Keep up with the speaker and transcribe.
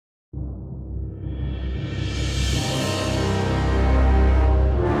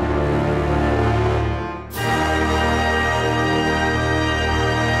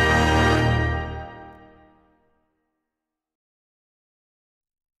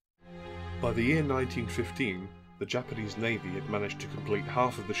By the year 1915, the Japanese Navy had managed to complete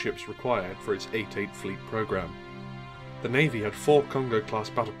half of the ships required for its 8-8 fleet program. The Navy had 4 Kongo-class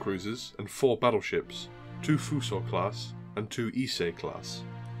battlecruisers and 4 battleships, 2 Fuso class and 2 Issei class.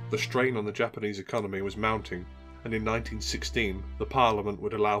 The strain on the Japanese economy was mounting, and in 1916 the Parliament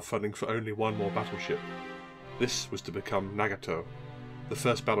would allow funding for only one more battleship. This was to become Nagato, the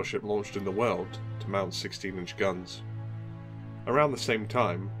first battleship launched in the world to mount 16-inch guns. Around the same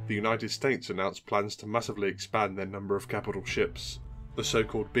time, the United States announced plans to massively expand their number of capital ships, the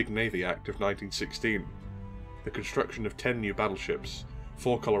so-called Big Navy Act of 1916. The construction of 10 new battleships,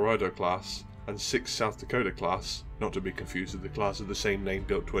 4 Colorado class and 6 South Dakota class, not to be confused with the class of the same name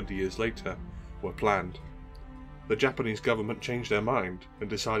built 20 years later, were planned. The Japanese government changed their mind and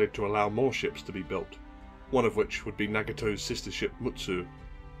decided to allow more ships to be built, one of which would be Nagato's sister ship Mutsu.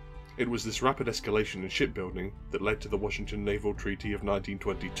 It was this rapid escalation in shipbuilding that led to the Washington Naval Treaty of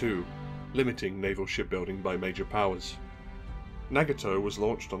 1922, limiting naval shipbuilding by major powers. Nagato was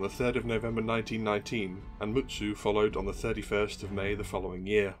launched on the 3rd of November 1919, and Mutsu followed on the 31st of May the following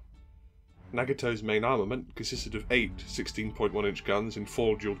year. Nagato's main armament consisted of 8 16.1-inch guns in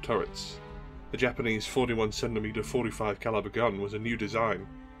 4 dual turrets. The Japanese 41cm 45 caliber gun was a new design.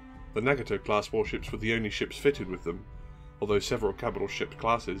 The Nagato-class warships were the only ships fitted with them, although several capital ship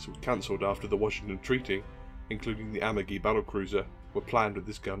classes were cancelled after the Washington Treaty, including the Amagi battlecruiser, were planned with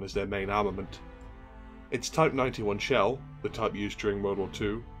this gun as their main armament. Its Type 91 shell, the type used during World War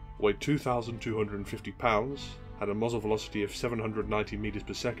II, weighed 2,250 pounds, had a muzzle velocity of 790 meters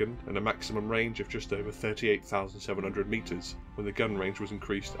per second and a maximum range of just over 38,700 meters when the gun range was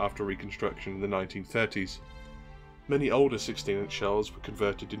increased after reconstruction in the 1930s. Many older 16-inch shells were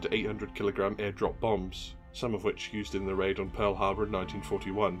converted into 800-kilogram airdrop bombs, some of which used in the raid on Pearl Harbor in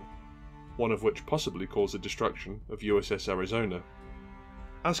 1941, one of which possibly caused the destruction of USS Arizona.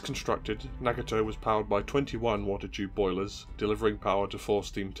 As constructed, Nagato was powered by 21 water tube boilers, delivering power to 4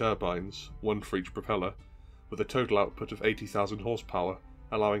 steam turbines, one for each propeller, with a total output of 80,000 horsepower,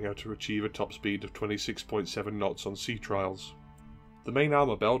 allowing her to achieve a top speed of 26.7 knots on sea trials. The main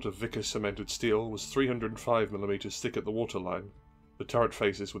armour belt of Vickers cemented steel was 305mm thick at the waterline. The turret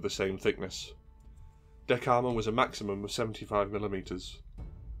faces were the same thickness. Deck armour was a maximum of 75mm.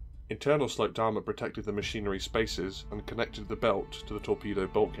 Internal sloped armour protected the machinery spaces and connected the belt to the torpedo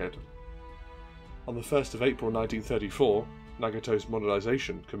bulkhead. On the 1st of April 1934, Nagato's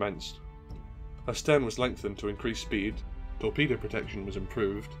modernisation commenced. Her stern was lengthened to increase speed, torpedo protection was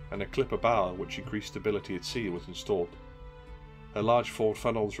improved, and a clipper bow which increased stability at sea was installed. Her large forward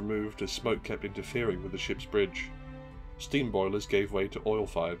funnels removed as smoke kept interfering with the ship's bridge. Steam boilers gave way to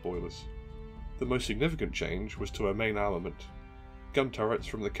oil-fired boilers. The most significant change was to her main armament. Gun turrets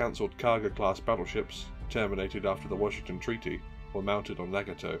from the cancelled Kaga-class battleships, terminated after the Washington Treaty, were mounted on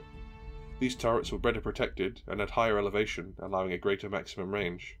Nagato. These turrets were better protected and at higher elevation, allowing a greater maximum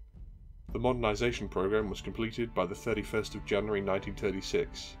range. The modernisation program was completed by the 31st of January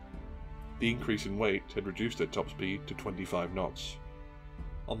 1936. The increase in weight had reduced her top speed to 25 knots.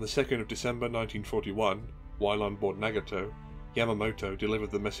 On the 2nd of December 1941, while on board Nagato, Yamamoto delivered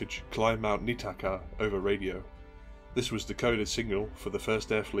the message "Climb Mount Nitaka" over radio. This was the coded signal for the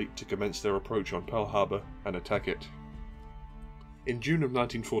 1st Air Fleet to commence their approach on Pearl Harbor and attack it. In June of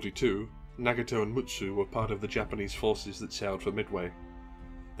 1942, Nagato and Mutsu were part of the Japanese forces that sailed for Midway.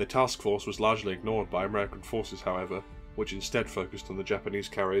 Their task force was largely ignored by American forces, however, which instead focused on the Japanese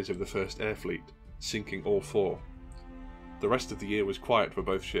carriers of the 1st Air Fleet, sinking all 4. The rest of the year was quiet for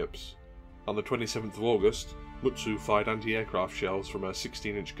both ships. On the 27th of August, Mutsu fired anti-aircraft shells from her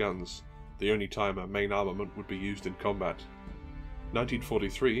 16-inch guns, the only time her main armament would be used in combat.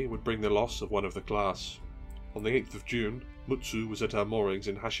 1943 would bring the loss of one of the class. On the 8th of June, Mutsu was at her moorings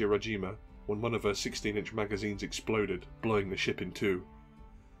in Hashirajima when one of her 16-inch magazines exploded, blowing the ship in two.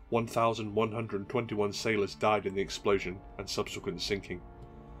 1,121 sailors died in the explosion and subsequent sinking.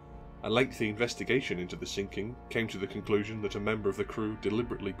 A lengthy investigation into the sinking came to the conclusion that a member of the crew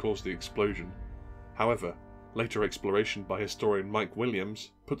deliberately caused the explosion. However, later exploration by historian Mike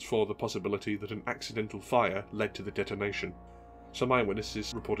Williams puts forward the possibility that an accidental fire led to the detonation. Some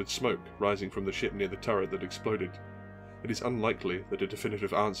eyewitnesses reported smoke rising from the ship near the turret that exploded. It is unlikely that a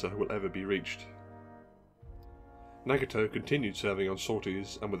definitive answer will ever be reached. Nagato continued serving on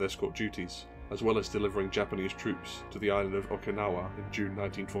sorties and with escort duties, as well as delivering Japanese troops to the island of Okinawa in June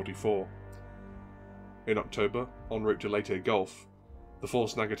 1944. In October, en route to Leyte Gulf, the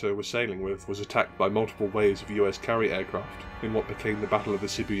force Nagato was sailing with was attacked by multiple waves of US carrier aircraft in what became the Battle of the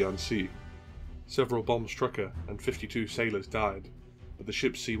Sibuyan Sea. Several bombs struck her and 52 sailors died, but the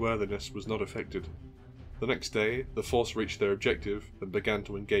ship's seaworthiness was not affected. The next day, the force reached their objective and began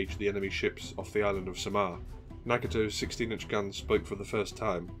to engage the enemy ships off the island of Samar. Nagato's 16-inch gun spoke for the first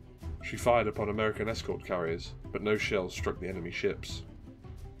time. She fired upon American escort carriers, but no shells struck the enemy ships.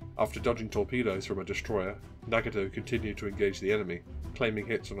 After dodging torpedoes from a destroyer, Nagato continued to engage the enemy, claiming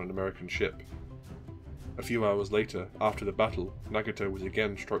hits on an American ship. A few hours later, after the battle, Nagato was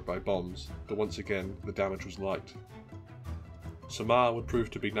again struck by bombs, but once again the damage was light. Samar would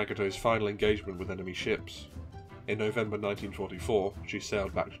prove to be Nagato's final engagement with enemy ships. In November 1944, she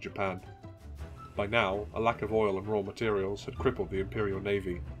sailed back to Japan. By now, a lack of oil and raw materials had crippled the Imperial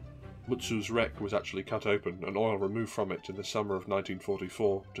Navy. Mutsu's wreck was actually cut open and oil removed from it in the summer of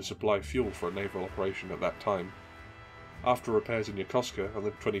 1944 to supply fuel for a naval operation at that time. After repairs in Yokosuka on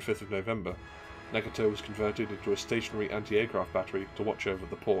the 25th of November, Nagato was converted into a stationary anti-aircraft battery to watch over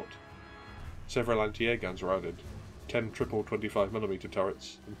the port. Several anti-air guns were added, 10 triple 25mm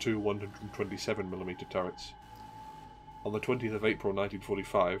turrets and 2 127mm turrets. On the 20th of April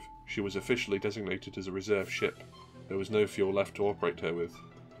 1945, she was officially designated as a reserve ship. There was no fuel left to operate her with.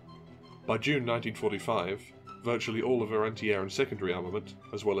 By June 1945, virtually all of her anti-air and secondary armament,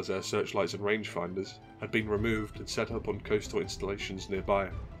 as well as her searchlights and rangefinders, had been removed and set up on coastal installations nearby.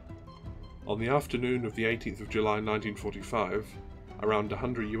 On the afternoon of the 18th of July 1945, around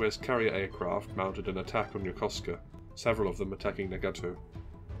 100 US carrier aircraft mounted an attack on Yokosuka, several of them attacking Nagato.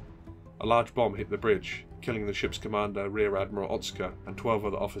 A large bomb hit the bridge, killing the ship's commander Rear Admiral Otsuka and 12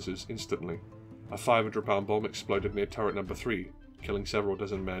 other officers instantly. A 500-pound bomb exploded near turret number 3, killing several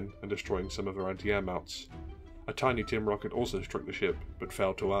dozen men and destroying some of her anti-air mounts. A tiny tin rocket also struck the ship, but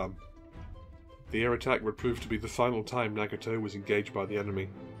failed to arm. The air attack would prove to be the final time Nagato was engaged by the enemy.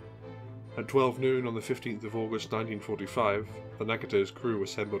 At 12 noon on the 15th of August 1945, the Nagato's crew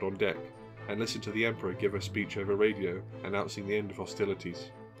assembled on deck and listened to the Emperor give a speech over radio announcing the end of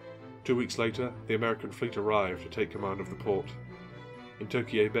hostilities. 2 weeks later, the American fleet arrived to take command of the port. In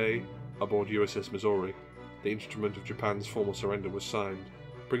Tokyo Bay, aboard USS Missouri, the instrument of Japan's formal surrender was signed,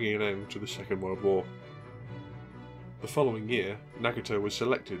 bringing an end to the Second World War. The following year, Nagato was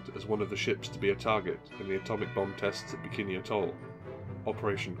selected as one of the ships to be a target in the atomic bomb tests at Bikini Atoll,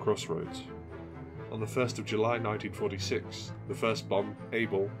 Operation Crossroads. On the 1st of July 1946, the first bomb,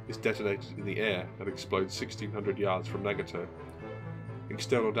 Able, is detonated in the air and explodes 1,600 yards from Nagato.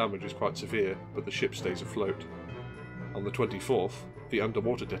 External damage is quite severe, but the ship stays afloat. On the 24th, the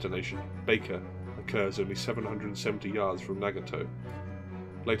underwater detonation, Baker, occurs only 770 yards from Nagato.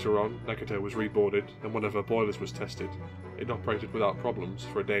 Later on, Nagato was reboarded and one of her boilers was tested. It operated without problems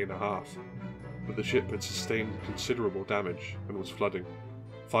for a day and a half, but the ship had sustained considerable damage and was flooding.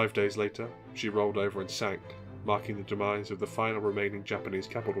 5 days later, she rolled over and sank, marking the demise of the final remaining Japanese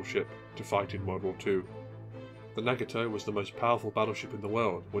capital ship to fight in World War II. The Nagato was the most powerful battleship in the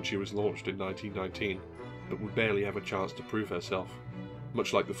world when she was launched in 1919, but would barely have a chance to prove herself.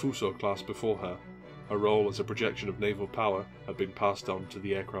 Much like the Fuso class before her role as a projection of naval power had been passed on to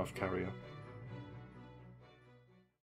the aircraft carrier.